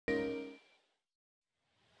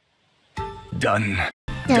Done.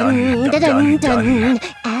 Dun, dun, dun, dun,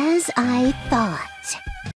 as I thought.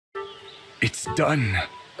 It's done.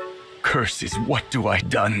 Curses, what do I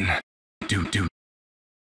done?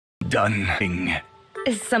 Done.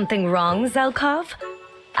 Is something wrong, Zelkov?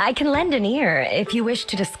 I can lend an ear if you wish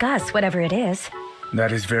to discuss whatever it is.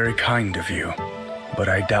 That is very kind of you, but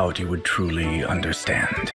I doubt you would truly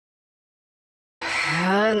understand.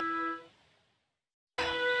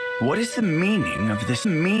 What is the meaning of this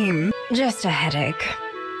meme? Just a headache.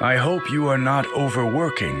 I hope you are not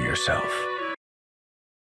overworking yourself.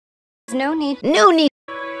 No need.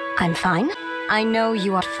 I'm fine. I know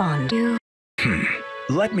you are fond.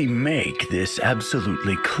 Let me make this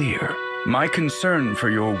absolutely clear. My concern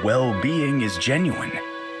for your well-being is genuine.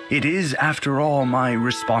 It is, after all, my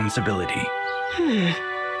responsibility.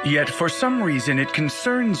 Yet for some reason it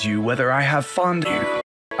concerns you whether I have fond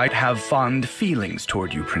feelings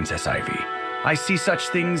toward you, Princess Ivy. I see such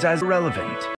things as irrelevant.